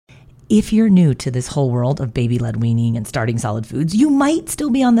if you're new to this whole world of baby-led weaning and starting solid foods, you might still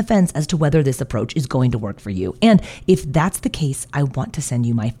be on the fence as to whether this approach is going to work for you. And if that's the case, I want to send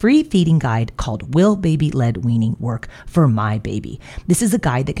you my free feeding guide called Will Baby-Led Weaning Work for My Baby? This is a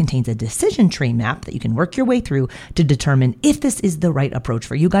guide that contains a decision tree map that you can work your way through to determine if this is the right approach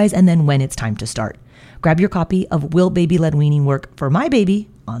for you guys and then when it's time to start. Grab your copy of Will Baby-Led Weaning Work for My Baby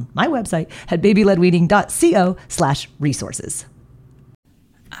on my website at babyledweaning.co/resources.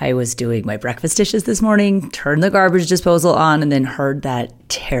 I was doing my breakfast dishes this morning, turned the garbage disposal on, and then heard that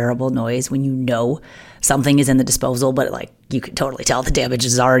terrible noise when you know something is in the disposal, but like you could totally tell the damage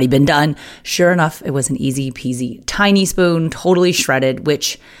has already been done. Sure enough, it was an easy peasy tiny spoon, totally shredded,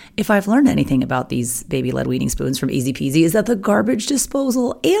 which if I've learned anything about these baby-led weaning spoons from Easy Peasy is that the garbage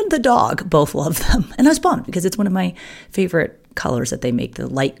disposal and the dog both love them. And I was bummed because it's one of my favorite colors that they make, the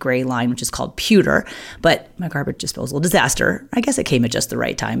light gray line, which is called pewter. But my garbage disposal disaster, I guess it came at just the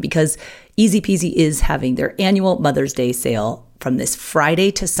right time because Easy Peasy is having their annual Mother's Day sale from this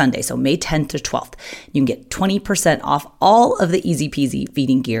Friday to Sunday, so May 10th to 12th. You can get 20% off all of the Easy Peasy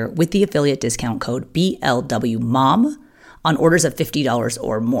feeding gear with the affiliate discount code BLWMOM on orders of $50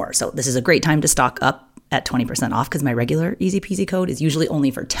 or more. So this is a great time to stock up at 20% off because my regular Easy Peasy code is usually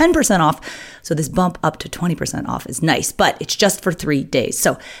only for 10% off. So this bump up to 20% off is nice, but it's just for 3 days.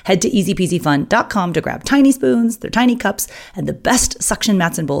 So head to easypeasyfun.com to grab tiny spoons, their tiny cups, and the best suction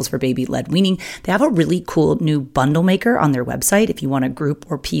mats and bowls for baby-led weaning. They have a really cool new bundle maker on their website if you want to group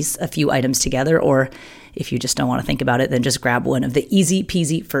or piece a few items together, or if you just don't want to think about it, then just grab one of the Easy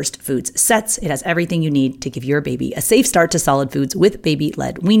Peasy First Foods sets. It has everything you need to give your baby a safe start to solid foods with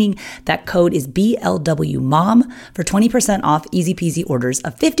baby-led weaning. That code is BLWMOM for 20% off Easy Peasy orders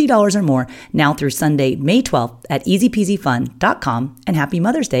of $50 or more now through Sunday, May 12th at easypeasyfun.com. And happy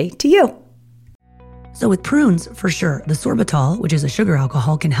Mother's Day to you. So with prunes, for sure, the sorbitol, which is a sugar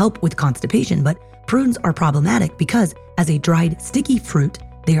alcohol, can help with constipation, but prunes are problematic because as a dried, sticky fruit,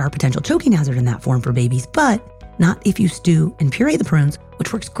 they are a potential choking hazard in that form for babies, but not if you stew and puree the prunes,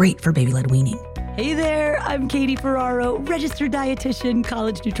 which works great for baby-led weaning. Hey there, I'm Katie Ferraro, registered dietitian,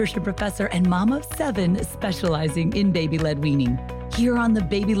 college nutrition professor, and mom of 7 specializing in baby-led weaning. Here on the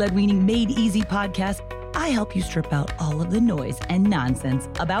Baby-Led Weaning Made Easy podcast, I help you strip out all of the noise and nonsense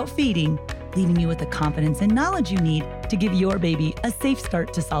about feeding, leaving you with the confidence and knowledge you need to give your baby a safe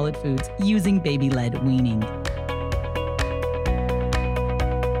start to solid foods using baby-led weaning.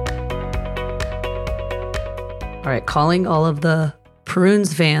 All right, calling all of the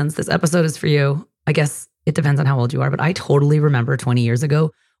prunes fans, this episode is for you. I guess it depends on how old you are, but I totally remember 20 years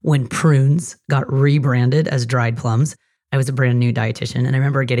ago when prunes got rebranded as dried plums. I was a brand new dietitian, and I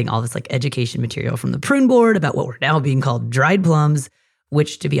remember getting all this like education material from the Prune Board about what were now being called dried plums,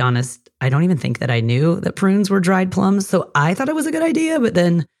 which, to be honest, I don't even think that I knew that prunes were dried plums. So I thought it was a good idea, but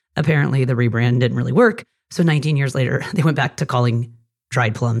then apparently the rebrand didn't really work. So 19 years later, they went back to calling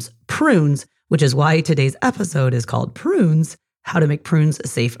dried plums prunes, which is why today's episode is called Prunes, How to Make Prunes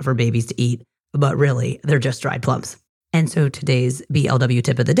Safe for Babies to Eat. But really, they're just dried plums. And so today's BLW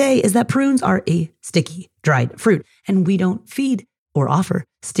tip of the day is that prunes are a sticky, dried fruit. And we don't feed or offer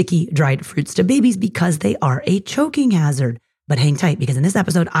sticky, dried fruits to babies because they are a choking hazard. But hang tight, because in this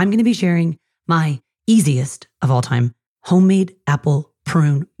episode, I'm going to be sharing my easiest of all time homemade apple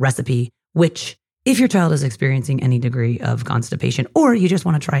prune recipe, which, if your child is experiencing any degree of constipation, or you just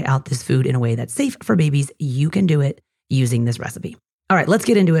want to try out this food in a way that's safe for babies, you can do it using this recipe. All right, let's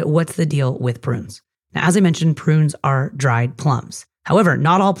get into it. What's the deal with prunes? Now, as I mentioned, prunes are dried plums. However,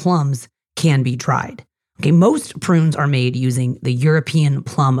 not all plums can be dried. Okay, most prunes are made using the European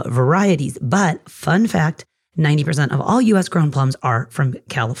plum varieties, but fun fact, 90% of all US grown plums are from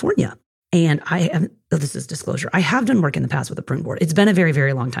California. And this is disclosure, I have done work in the past with the Prune Board. It's been a very,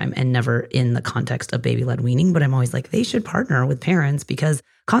 very long time and never in the context of baby-led weaning, but I'm always like, they should partner with parents because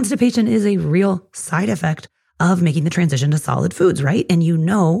constipation is a real side effect of making the transition to solid foods, right? And you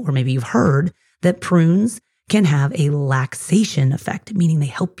know, or maybe you've heard, that prunes can have a laxation effect, meaning they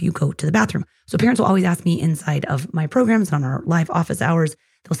help you go to the bathroom. So parents will always ask me inside of my programs on our live office hours,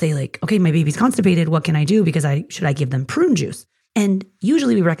 they'll say like, okay, my baby's constipated. What can I do? Because should I give them prune juice? And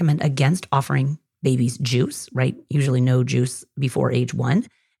usually we recommend against offering babies juice, right? Usually no juice before age 1.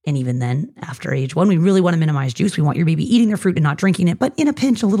 And even then after age 1, we really want to minimize juice. We want your baby eating their fruit and not drinking it. But in a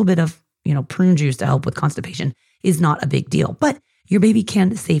pinch, a little bit of, prune juice to help with constipation is not a big deal. But your baby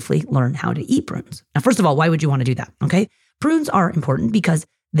can safely learn how to eat prunes. Now, first of all, why would you want to do that? Okay. Prunes are important because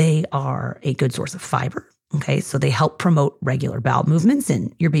they are a good source of fiber. Okay. So they help promote regular bowel movements,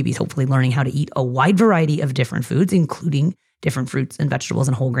 and your baby's hopefully learning how to eat a wide variety of different foods, including different fruits and vegetables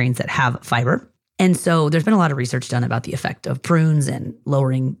and whole grains that have fiber. And so there's been a lot of research done about the effect of prunes and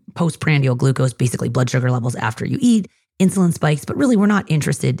lowering postprandial glucose, basically blood sugar levels after you eat, insulin spikes. But really, we're not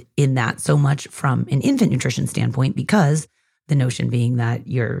interested in that so much from an infant nutrition standpoint, because the notion being that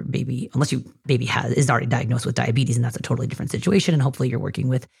your baby, unless your baby is already diagnosed with diabetes, and that's a totally different situation. And hopefully you're working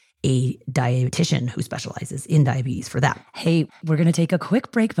with a dietitian who specializes in diabetes for that. Hey, we're going to take a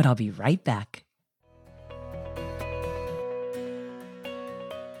quick break, but I'll be right back.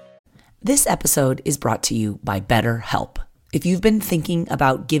 This episode is brought to you by BetterHelp. If you've been thinking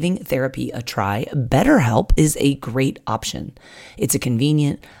about giving therapy a try, BetterHelp is a great option. It's a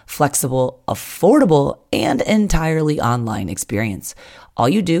convenient, flexible, affordable, and entirely online experience. All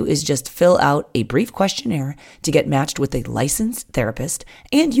you do is just fill out a brief questionnaire to get matched with a licensed therapist,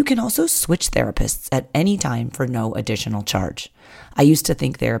 and you can also switch therapists at any time for no additional charge. I used to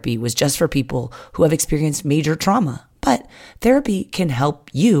think therapy was just for people who have experienced major trauma. But therapy can help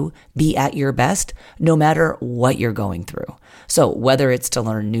you be at your best no matter what you're going through. So whether it's to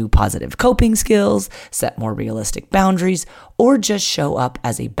learn new positive coping skills, set more realistic boundaries, or just show up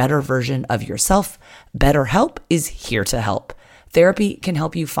as a better version of yourself, BetterHelp is here to help. Therapy can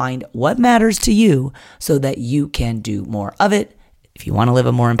help you find what matters to you so that you can do more of it. If you want to live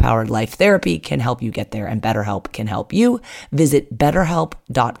a more empowered life, therapy can help you get there, and BetterHelp can help you. Visit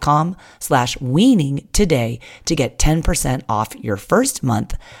betterhelp.com/weaning today to get 10% off your first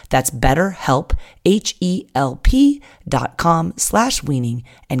month. That's BetterHelp, HELP.com/weaning,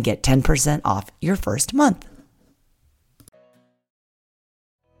 and get 10% off your first month.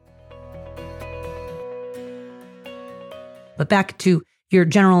 But back to your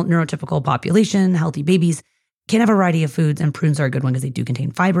general neurotypical population, healthy babies can have a variety of foods, and prunes are a good one because they do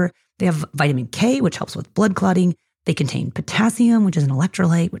contain fiber. They have vitamin K, which helps with blood clotting. They contain potassium, which is an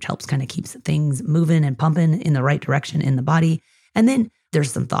electrolyte, which helps kind of keeps things moving and pumping in the right direction in the body. And then there's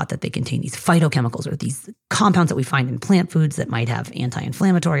some thought that they contain these phytochemicals, or these compounds that we find in plant foods that might have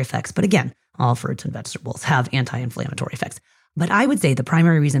anti-inflammatory effects. But again, all fruits and vegetables have anti-inflammatory effects. But I would say the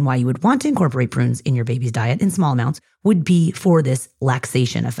primary reason why you would want to incorporate prunes in your baby's diet in small amounts would be for this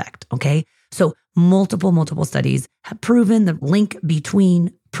laxation effect, okay? So multiple studies have proven the link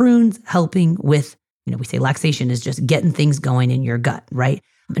between prunes helping with, we say laxation is just getting things going in your gut, right?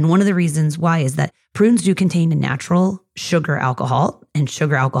 And one of the reasons why is that prunes do contain a natural sugar alcohol, and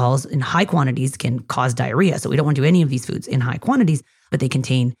sugar alcohols in high quantities can cause diarrhea. So we don't want to do any of these foods in high quantities, but they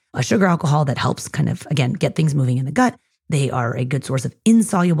contain a sugar alcohol that helps kind of, again, get things moving in the gut. They are a good source of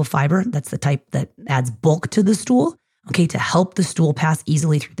insoluble fiber. That's the type that adds bulk to the stool, okay, to help the stool pass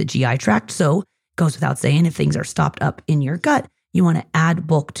easily through the GI tract. So it goes without saying, if things are stopped up in your gut, you want to add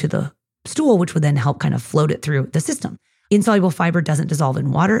bulk to the stool, which would then help kind of float it through the system. Insoluble fiber doesn't dissolve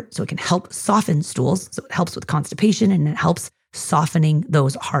in water, so it can help soften stools. So it helps with constipation, and it helps softening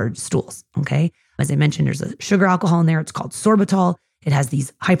those hard stools, okay? As I mentioned, there's a sugar alcohol in there. It's called sorbitol. It has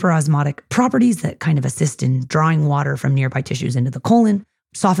these hyperosmotic properties that kind of assist in drawing water from nearby tissues into the colon,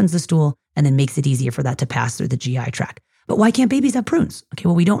 softens the stool, and then makes it easier for that to pass through the GI tract. But why can't babies have prunes? Okay,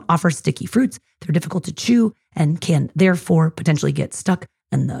 well, we don't offer sticky fruits. They're difficult to chew and can therefore potentially get stuck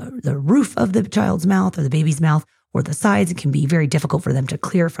in the roof of the child's mouth or the baby's mouth or the sides. It can be very difficult for them to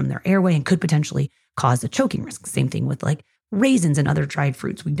clear from their airway and could potentially cause a choking risk. Same thing with like raisins and other dried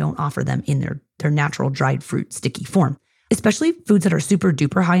fruits. We don't offer them in their natural dried fruit sticky form. Especially foods that are super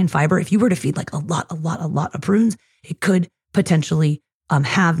duper high in fiber. If you were to feed like a lot of prunes, it could potentially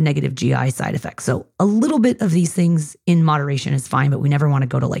have negative GI side effects. So a little bit of these things in moderation is fine, but we never want to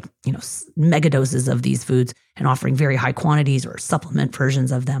go to like, mega doses of these foods and offering very high quantities or supplement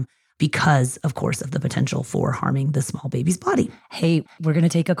versions of them because, of course, of the potential for harming the small baby's body. Hey, we're going to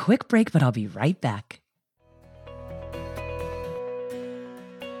take a quick break, but I'll be right back.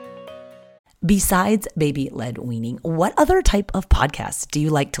 Besides baby-led weaning, what other type of podcasts do you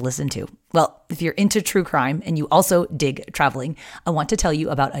like to listen to? Well, if you're into true crime and you also dig traveling, I want to tell you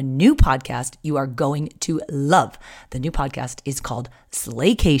about a new podcast you are going to love. The new podcast is called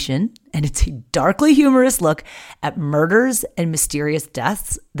Slaycation, and it's a darkly humorous look at murders and mysterious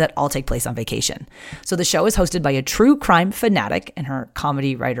deaths that all take place on vacation. So the show is hosted by a true crime fanatic and her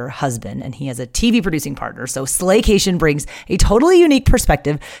comedy writer husband, and he has a TV producing partner. So Slaycation brings a totally unique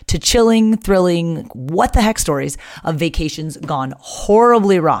perspective to chilling, thrilling, what the heck stories of vacations gone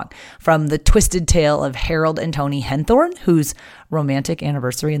horribly wrong. From the twisted tale of Harold and Toni Henthorne, whose romantic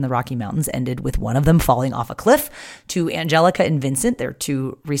anniversary in the Rocky Mountains ended with one of them falling off a cliff, to Angelica and Vincent, their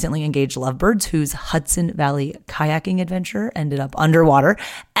two recently engaged lovebirds whose Hudson Valley kayaking adventure ended up underwater.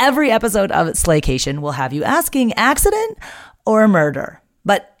 Every episode of Slaycation will have you asking, accident or murder?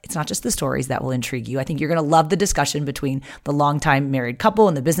 But it's not just the stories that will intrigue you. I think you're going to love the discussion between the longtime married couple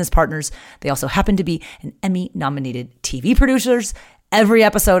and the business partners. They also happen to be an Emmy-nominated TV producers. Every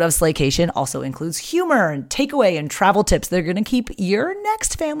episode of Slaycation also includes humor and takeaway and travel tips that are going to keep your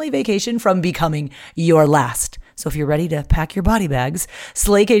next family vacation from becoming your last. So if you're ready to pack your body bags,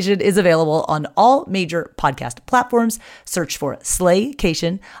 Slaycation is available on all major podcast platforms. Search for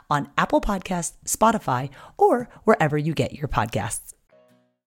Slaycation on Apple Podcasts, Spotify, or wherever you get your podcasts.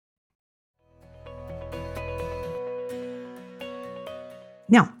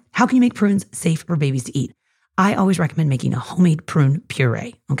 Now, how can you make prunes safe for babies to eat? I always recommend making a homemade prune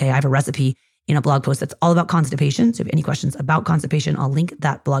puree. Okay, I have a recipe in a blog post that's all about constipation. So if you have any questions about constipation, I'll link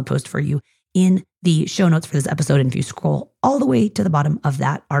that blog post for you in the show notes for this episode. And if you scroll all the way to the bottom of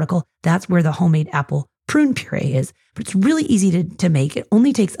that article, that's where the homemade apple prune puree is. But it's really easy to make. It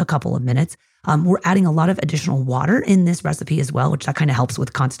only takes a couple of minutes. We're adding a lot of additional water in this recipe as well, which that kind of helps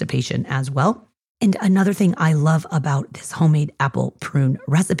with constipation as well. And another thing I love about this homemade apple prune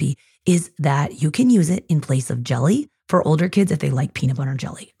recipe is that you can use it in place of jelly for older kids if they like peanut butter and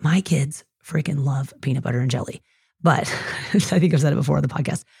jelly. My kids freaking love peanut butter and jelly. But I think I've said it before on the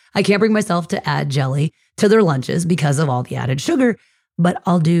podcast. I can't bring myself to add jelly to their lunches because of all the added sugar, but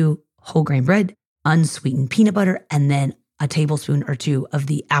I'll do whole grain bread, unsweetened peanut butter, and then a tablespoon or two of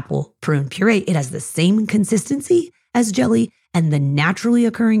the apple prune puree. It has the same consistency as jelly, and the naturally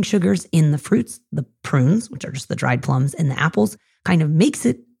occurring sugars in the fruits, the prunes, which are just the dried plums, and the apples, kind of makes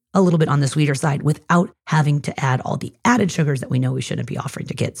it a little bit on the sweeter side without having to add all the added sugars that we know we shouldn't be offering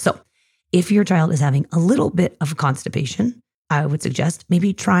to kids. So if your child is having a little bit of constipation, I would suggest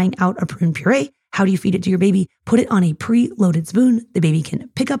maybe trying out a prune puree. How do you feed it to your baby? Put it on a pre-loaded spoon. The baby can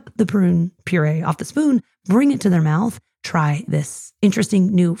pick up the prune puree off the spoon, bring it to their mouth, try this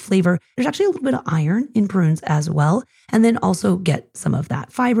interesting new flavor. There's actually a little bit of iron in prunes as well. And then also get some of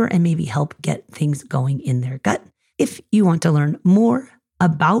that fiber and maybe help get things going in their gut. If you want to learn more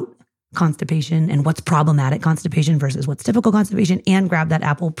about constipation and what's problematic constipation versus what's typical constipation, and grab that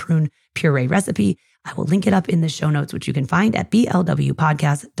apple prune puree recipe, I will link it up in the show notes, which you can find at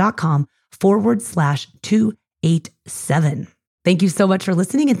blwpodcast.com/287. Thank you so much for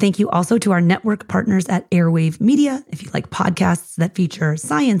listening. And thank you also to our network partners at Airwave Media. If you like podcasts that feature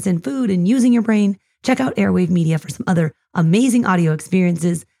science and food and using your brain, check out Airwave Media for some other amazing audio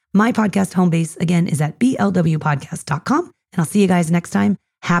experiences. My podcast home base, again, is at blwpodcast.com. And I'll see you guys next time.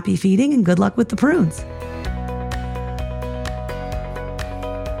 Happy feeding and good luck with the prunes.